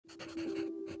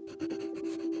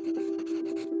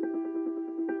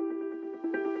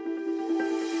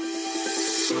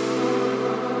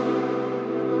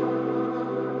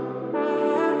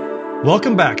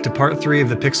Welcome back to part 3 of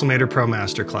the Pixelmator Pro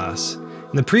Masterclass.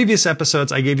 In the previous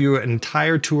episodes, I gave you an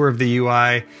entire tour of the UI,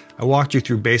 I walked you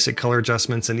through basic color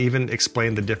adjustments, and even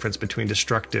explained the difference between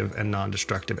destructive and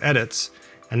non-destructive edits.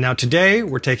 And now today,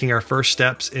 we're taking our first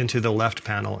steps into the left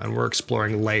panel, and we're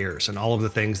exploring layers and all of the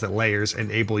things that layers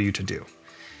enable you to do.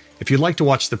 If you'd like to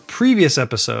watch the previous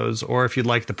episodes, or if you'd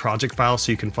like the project file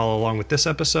so you can follow along with this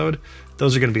episode,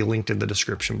 those are going to be linked in the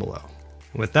description below.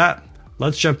 And with that,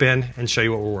 let's jump in and show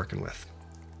you what we're working with.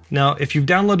 Now, if you've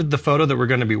downloaded the photo that we're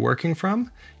going to be working from,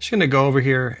 I'm just going to go over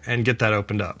here and get that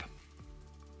opened up.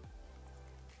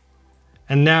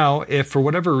 And now, if for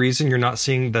whatever reason you're not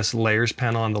seeing this layers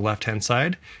panel on the left-hand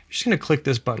side, you're just going to click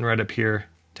this button right up here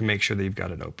to make sure that you've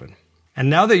got it open. And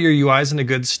now that your UI is in a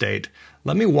good state,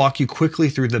 let me walk you quickly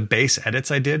through the base edits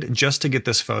I did just to get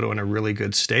this photo in a really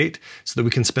good state so that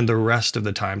we can spend the rest of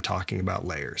the time talking about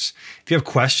layers. If you have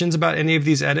questions about any of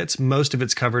these edits, most of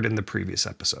it's covered in the previous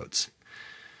episodes.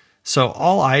 So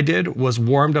all I did was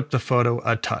warmed up the photo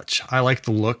a touch. I like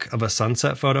the look of a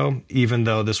sunset photo, even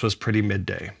though this was pretty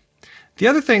midday. The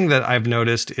other thing that I've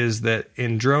noticed is that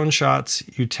in drone shots,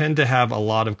 you tend to have a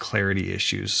lot of clarity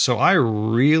issues. So I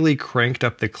really cranked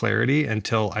up the clarity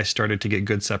until I started to get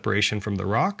good separation from the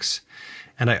rocks.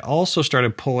 And I also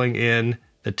started pulling in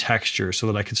the texture so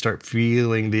that I could start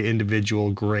feeling the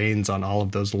individual grains on all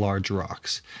of those large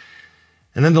rocks.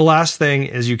 And then the last thing,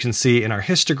 as you can see in our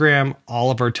histogram, all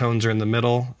of our tones are in the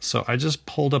middle. So I just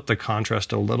pulled up the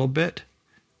contrast a little bit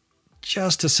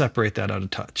just to separate that out a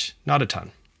touch, not a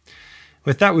ton.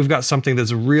 With that, we've got something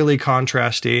that's really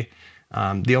contrasty.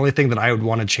 The only thing that I would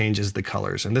want to change is the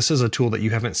colors. And this is a tool that you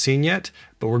haven't seen yet,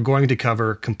 but we're going to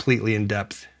cover completely in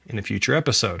depth in a future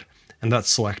episode, and that's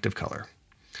selective color.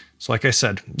 So like I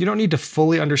said, you don't need to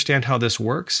fully understand how this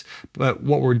works, but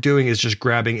what we're doing is just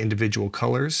grabbing individual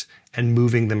colors and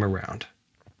moving them around.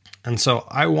 And so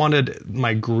I wanted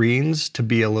my greens to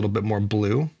be a little bit more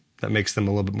blue. That makes them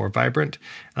a little bit more vibrant.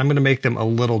 And I'm going to make them a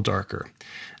little darker.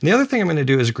 And the other thing I'm going to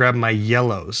do is grab my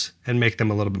yellows and make them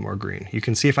a little bit more green. You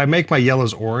can see if I make my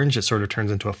yellows orange, it sort of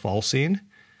turns into a fall scene.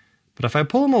 But if I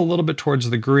pull them a little bit towards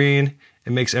the green,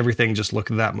 it makes everything just look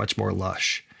that much more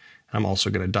lush. And I'm also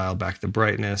going to dial back the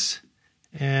brightness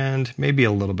and maybe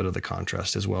a little bit of the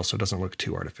contrast as well so it doesn't look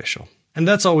too artificial. And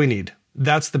that's all we need.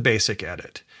 That's the basic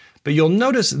edit. But you'll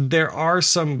notice there are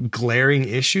some glaring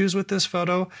issues with this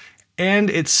photo, and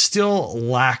it still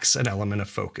lacks an element of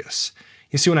focus.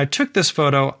 You see, when I took this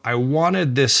photo, I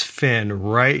wanted this fin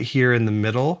right here in the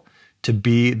middle to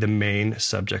be the main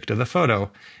subject of the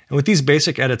photo. And with these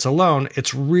basic edits alone,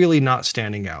 it's really not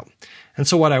standing out. And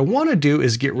so what I want to do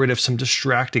is get rid of some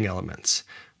distracting elements.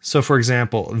 So for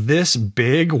example, this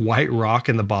big white rock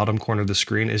in the bottom corner of the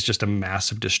screen is just a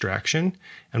massive distraction,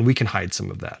 and we can hide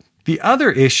some of that. The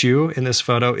other issue in this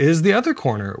photo is the other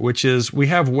corner, which is we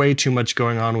have way too much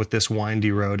going on with this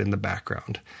windy road in the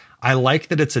background. I like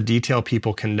that it's a detail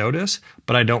people can notice,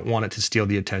 but I don't want it to steal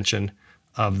the attention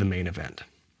of the main event.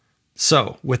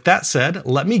 So with that said,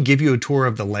 let me give you a tour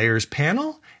of the layers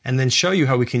panel and then show you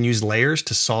how we can use layers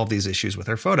to solve these issues with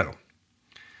our photo.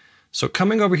 So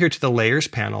coming over here to the layers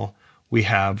panel, we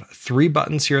have 3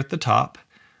 buttons here at the top.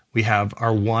 We have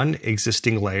our one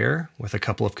existing layer with a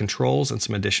couple of controls and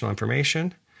some additional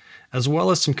information, as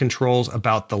well as some controls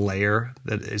about the layer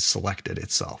that is selected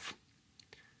itself.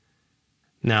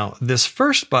 Now, this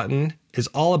first button is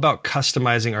all about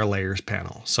customizing our layers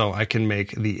panel. So I can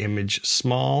make the image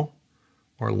small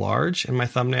or large in my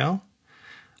thumbnail.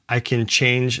 I can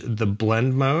change the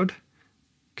blend mode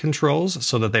controls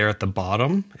so that they are at the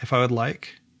bottom if I would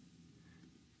like.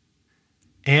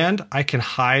 And I can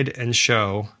hide and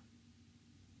show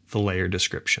the layer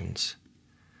descriptions.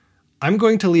 I'm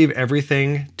going to leave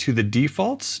everything to the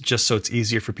defaults just so it's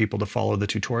easier for people to follow the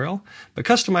tutorial, but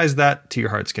customize that to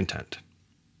your heart's content.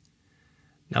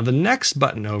 Now the next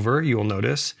button over, you will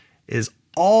notice, is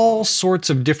all sorts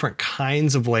of different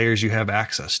kinds of layers you have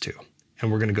access to.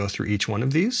 And we're going to go through each one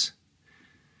of these.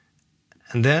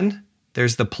 And then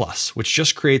there's the plus, which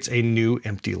just creates a new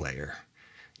empty layer.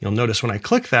 You'll notice when I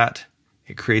click that,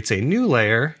 it creates a new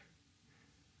layer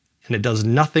and it does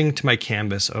nothing to my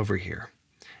canvas over here.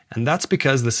 And that's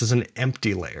because this is an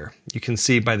empty layer. You can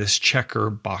see by this checker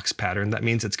box pattern, that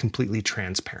means it's completely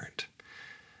transparent.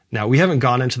 Now we haven't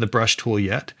gone into the brush tool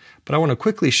yet, but I want to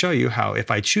quickly show you how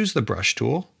if I choose the brush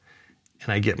tool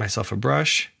and I get myself a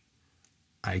brush,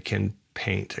 I can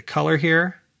paint a color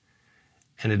here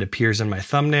and it appears in my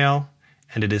thumbnail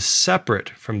and it is separate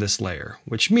from this layer,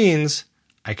 which means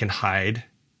I can hide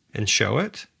and show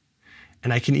it.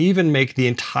 And I can even make the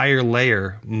entire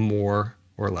layer more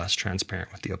or less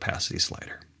transparent with the opacity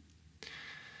slider.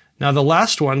 Now the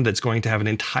last one that's going to have an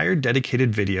entire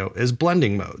dedicated video is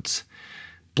blending modes.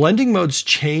 Blending modes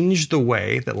change the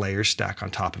way that layers stack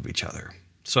on top of each other.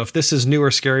 So if this is new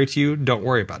or scary to you, don't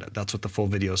worry about it. That's what the full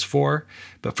video is for.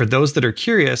 But for those that are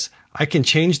curious, I can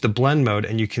change the blend mode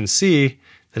and you can see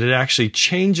that it actually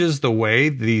changes the way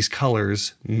these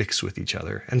colors mix with each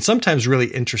other, and sometimes really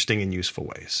interesting and useful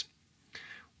ways.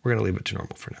 We're gonna leave it to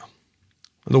normal for now.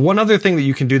 The one other thing that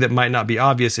you can do that might not be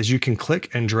obvious is you can click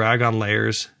and drag on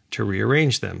layers to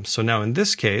rearrange them. So now in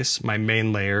this case, my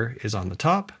main layer is on the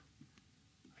top.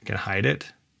 I can hide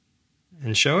it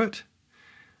and show it,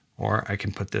 or I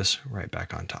can put this right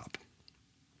back on top.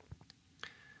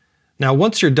 Now,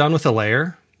 once you're done with a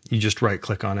layer, you just right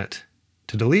click on it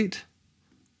to delete,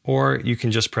 or you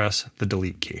can just press the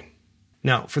delete key.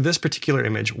 Now, for this particular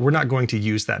image, we're not going to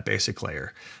use that basic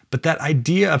layer, but that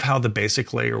idea of how the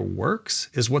basic layer works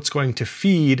is what's going to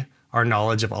feed our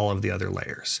knowledge of all of the other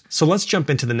layers. So let's jump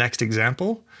into the next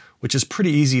example, which is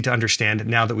pretty easy to understand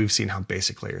now that we've seen how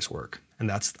basic layers work, and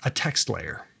that's a text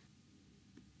layer.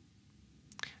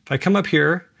 If I come up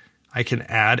here, I can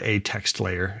add a text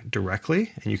layer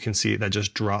directly, and you can see that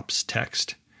just drops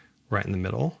text right in the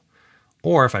middle.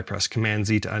 Or if I press Command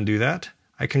Z to undo that,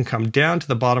 I can come down to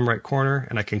the bottom right corner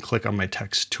and I can click on my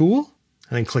text tool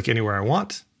and then click anywhere I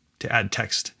want to add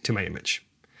text to my image.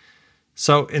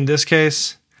 So in this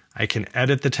case, I can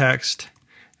edit the text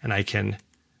and I can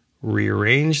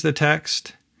rearrange the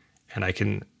text and I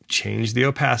can change the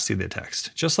opacity of the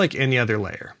text, just like any other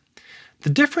layer. The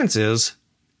difference is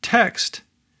text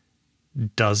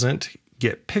doesn't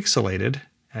get pixelated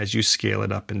as you scale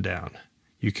it up and down.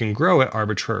 You can grow it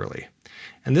arbitrarily.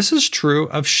 And this is true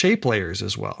of shape layers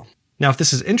as well. Now, if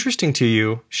this is interesting to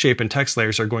you, shape and text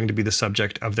layers are going to be the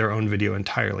subject of their own video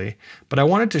entirely, but I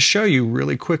wanted to show you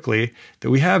really quickly that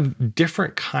we have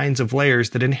different kinds of layers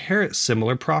that inherit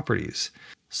similar properties.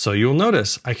 So you'll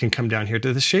notice I can come down here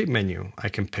to the shape menu. I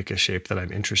can pick a shape that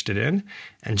I'm interested in,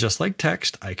 and just like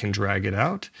text, I can drag it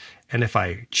out. And if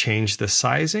I change the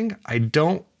sizing, I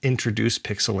don't introduce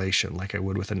pixelation like I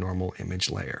would with a normal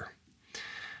image layer.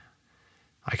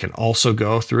 I can also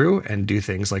go through and do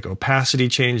things like opacity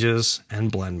changes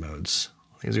and blend modes.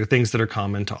 These are things that are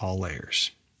common to all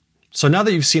layers. So now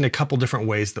that you've seen a couple different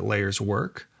ways that layers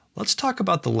work, let's talk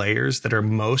about the layers that are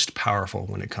most powerful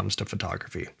when it comes to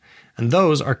photography. And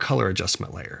those are color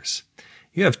adjustment layers.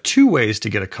 You have two ways to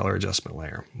get a color adjustment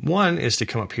layer. One is to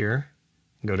come up here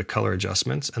and go to color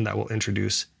adjustments, and that will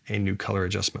introduce a new color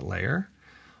adjustment layer.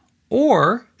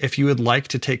 Or if you would like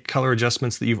to take color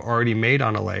adjustments that you've already made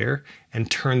on a layer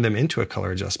and turn them into a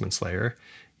color adjustments layer,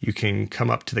 you can come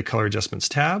up to the color adjustments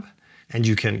tab and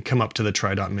you can come up to the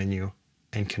try dot menu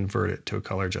and convert it to a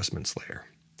color adjustments layer.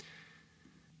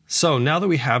 So now that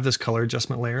we have this color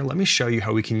adjustment layer, let me show you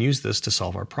how we can use this to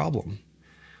solve our problem.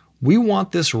 We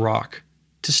want this rock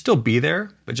to still be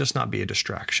there, but just not be a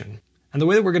distraction. And the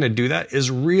way that we're going to do that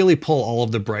is really pull all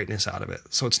of the brightness out of it.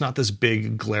 So it's not this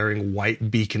big glaring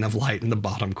white beacon of light in the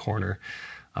bottom corner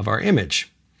of our image.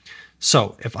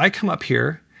 So if I come up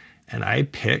here and I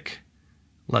pick,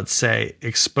 let's say,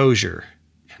 exposure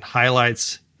and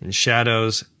highlights and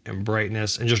shadows and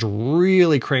brightness and just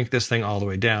really crank this thing all the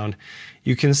way down,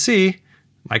 you can see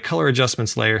my color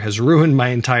adjustments layer has ruined my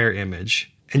entire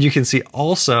image. And you can see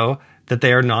also that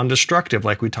they are non-destructive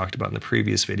like we talked about in the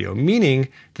previous video, meaning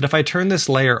that if I turn this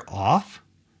layer off,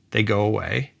 they go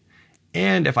away.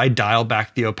 And if I dial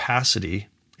back the opacity,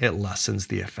 it lessens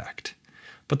the effect.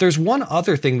 But there's one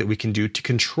other thing that we can do to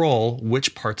control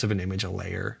which parts of an image a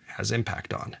layer has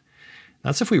impact on.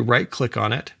 That's if we right click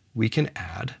on it, we can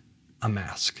add a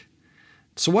mask.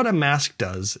 So what a mask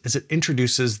does is it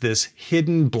introduces this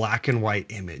hidden black and white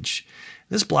image.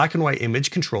 This black and white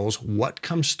image controls what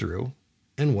comes through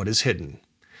and what is hidden.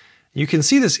 You can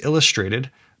see this illustrated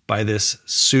by this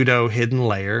pseudo hidden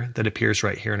layer that appears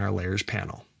right here in our layers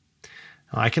panel.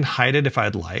 Now, I can hide it if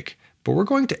I'd like, but we're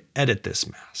going to edit this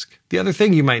mask. The other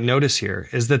thing you might notice here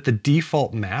is that the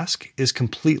default mask is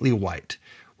completely white,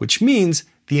 which means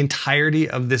the entirety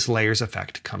of this layer's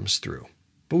effect comes through.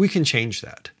 But we can change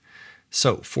that.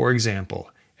 So for example,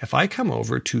 if I come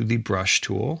over to the brush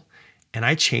tool and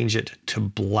I change it to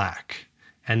black,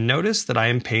 and notice that I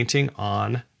am painting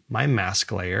on my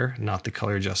mask layer, not the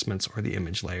color adjustments or the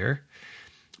image layer.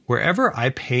 Wherever I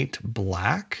paint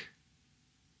black,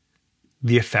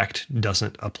 the effect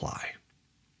doesn't apply.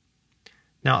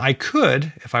 Now I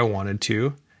could, if I wanted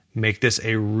to, make this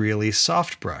a really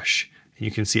soft brush.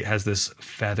 You can see it has this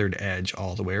feathered edge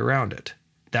all the way around it.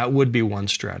 That would be one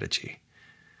strategy.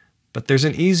 But there's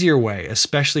an easier way,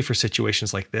 especially for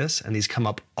situations like this, and these come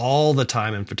up all the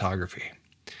time in photography.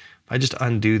 If I just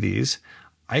undo these,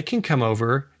 I can come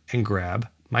over and grab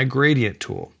my gradient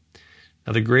tool.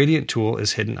 Now the gradient tool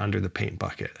is hidden under the paint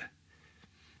bucket.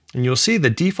 And you'll see the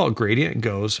default gradient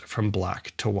goes from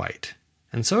black to white.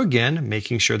 And so again,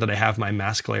 making sure that I have my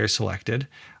mask layer selected,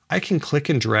 I can click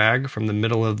and drag from the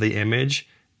middle of the image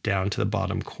down to the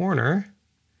bottom corner.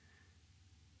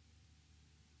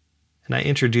 And I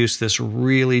introduce this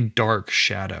really dark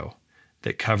shadow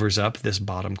that covers up this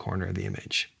bottom corner of the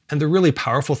image. And the really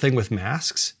powerful thing with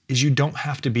masks is you don't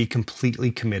have to be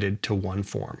completely committed to one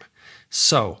form.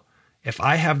 So if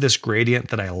I have this gradient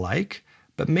that I like,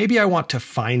 but maybe I want to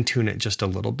fine tune it just a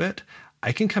little bit,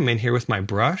 I can come in here with my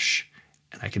brush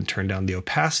and I can turn down the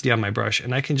opacity on my brush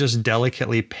and I can just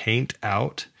delicately paint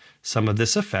out some of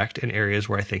this effect in areas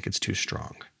where I think it's too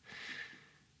strong.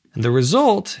 And the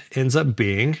result ends up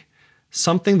being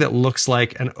something that looks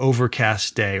like an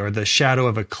overcast day or the shadow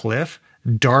of a cliff,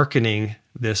 darkening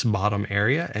this bottom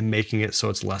area and making it so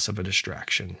it's less of a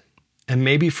distraction. And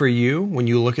maybe for you, when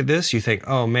you look at this, you think,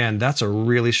 oh man, that's a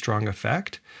really strong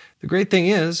effect. The great thing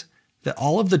is that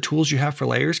all of the tools you have for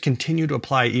layers continue to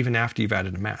apply even after you've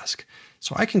added a mask.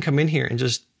 So I can come in here and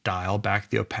just dial back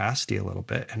the opacity a little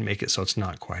bit and make it so it's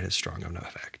not quite as strong of an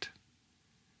effect.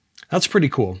 That's pretty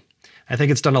cool. I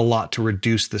think it's done a lot to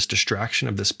reduce this distraction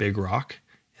of this big rock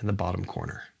in the bottom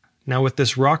corner. Now with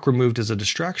this rock removed as a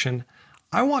distraction,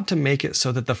 I want to make it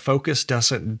so that the focus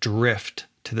doesn't drift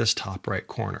to this top right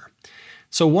corner.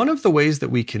 So one of the ways that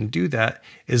we can do that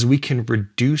is we can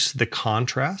reduce the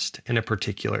contrast in a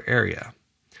particular area.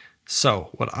 So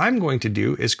what I'm going to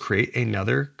do is create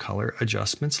another color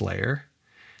adjustments layer,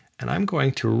 and I'm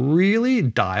going to really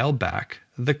dial back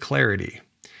the clarity.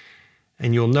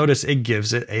 And you'll notice it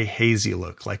gives it a hazy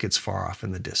look, like it's far off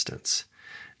in the distance.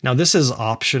 Now this is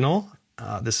optional.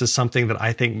 This is something that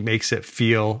I think makes it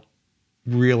feel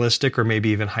realistic or maybe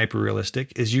even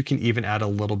hyper-realistic, is you can even add a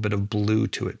little bit of blue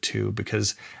to it too,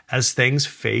 because as things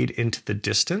fade into the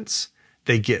distance,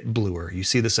 they get bluer. You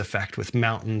see this effect with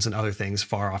mountains and other things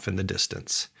far off in the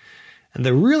distance. And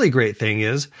the really great thing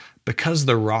is, because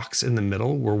the rocks in the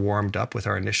middle were warmed up with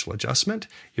our initial adjustment,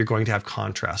 you're going to have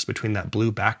contrast between that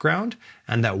blue background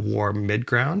and that warm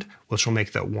midground, which will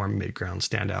make that warm midground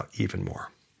stand out even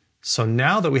more. So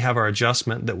now that we have our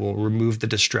adjustment that will remove the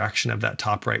distraction of that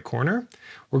top right corner,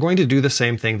 we're going to do the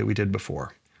same thing that we did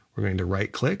before. We're going to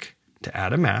right click to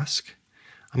add a mask.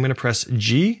 I'm going to press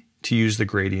G to use the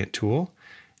gradient tool,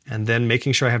 and then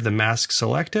making sure I have the mask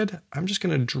selected, I'm just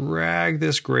going to drag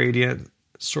this gradient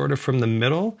sort of from the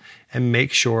middle and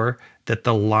make sure that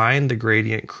the line the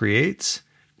gradient creates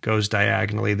goes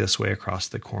diagonally this way across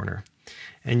the corner.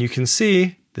 And you can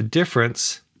see the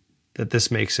difference that this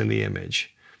makes in the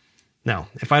image. Now,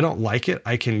 if I don't like it,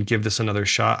 I can give this another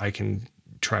shot. I can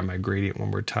try my gradient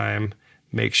one more time,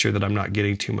 make sure that I'm not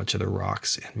getting too much of the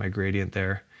rocks in my gradient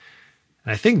there.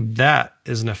 And I think that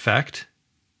is an effect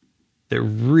that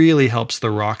really helps the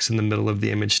rocks in the middle of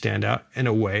the image stand out in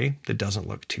a way that doesn't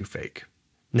look too fake.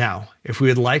 Now, if we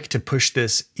would like to push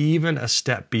this even a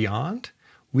step beyond,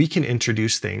 we can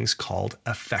introduce things called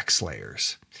effects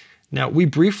layers. Now, we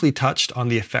briefly touched on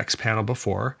the effects panel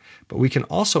before, but we can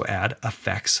also add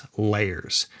effects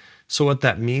layers. So what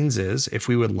that means is if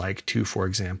we would like to, for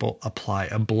example, apply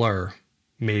a blur,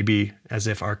 maybe as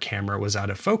if our camera was out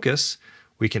of focus,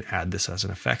 we can add this as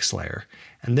an effects layer.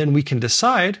 And then we can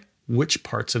decide which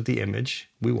parts of the image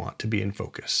we want to be in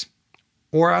focus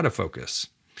or out of focus.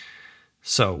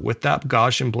 So with that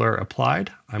Gaussian blur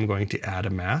applied, I'm going to add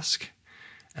a mask.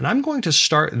 And I'm going to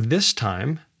start this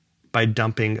time by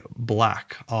dumping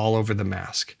black all over the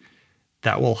mask.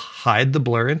 That will hide the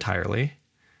blur entirely.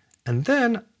 And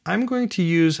then I'm going to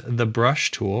use the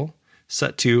brush tool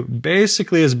set to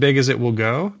basically as big as it will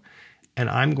go. And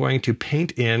I'm going to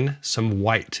paint in some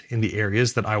white in the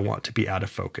areas that I want to be out of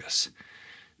focus.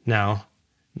 Now,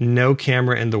 no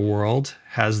camera in the world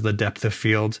has the depth of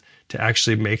field to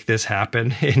actually make this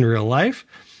happen in real life.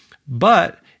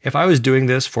 But if I was doing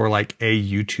this for like a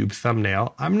YouTube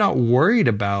thumbnail, I'm not worried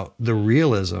about the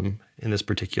realism in this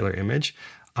particular image.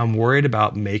 I'm worried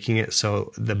about making it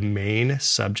so the main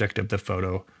subject of the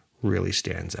photo really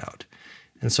stands out.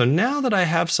 And so now that I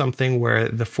have something where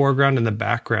the foreground and the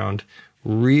background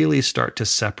really start to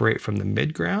separate from the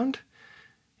midground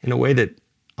in a way that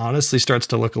honestly starts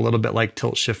to look a little bit like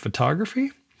tilt shift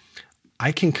photography,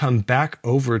 I can come back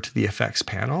over to the effects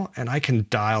panel and I can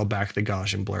dial back the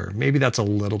Gaussian blur. Maybe that's a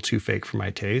little too fake for my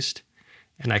taste,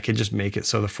 and I can just make it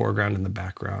so the foreground and the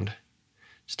background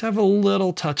just have a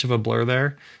little touch of a blur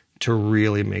there to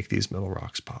really make these middle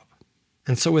rocks pop.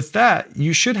 And so with that,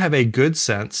 you should have a good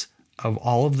sense of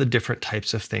all of the different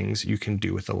types of things you can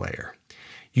do with a layer.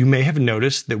 You may have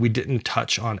noticed that we didn't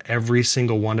touch on every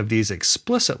single one of these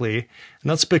explicitly, and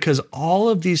that's because all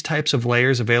of these types of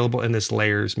layers available in this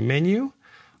layers menu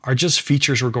are just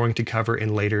features we're going to cover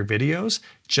in later videos,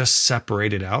 just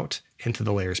separated out into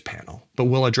the layers panel. But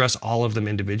we'll address all of them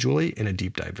individually in a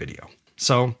deep dive video.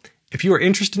 So if you are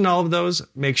interested in all of those,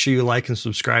 make sure you like and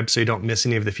subscribe so you don't miss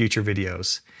any of the future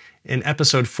videos. In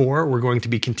episode 4, we're going to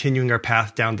be continuing our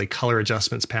path down the color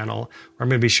adjustments panel, where I'm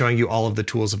going to be showing you all of the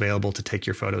tools available to take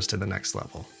your photos to the next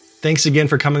level. Thanks again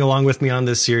for coming along with me on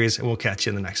this series, and we'll catch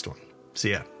you in the next one.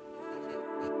 See ya.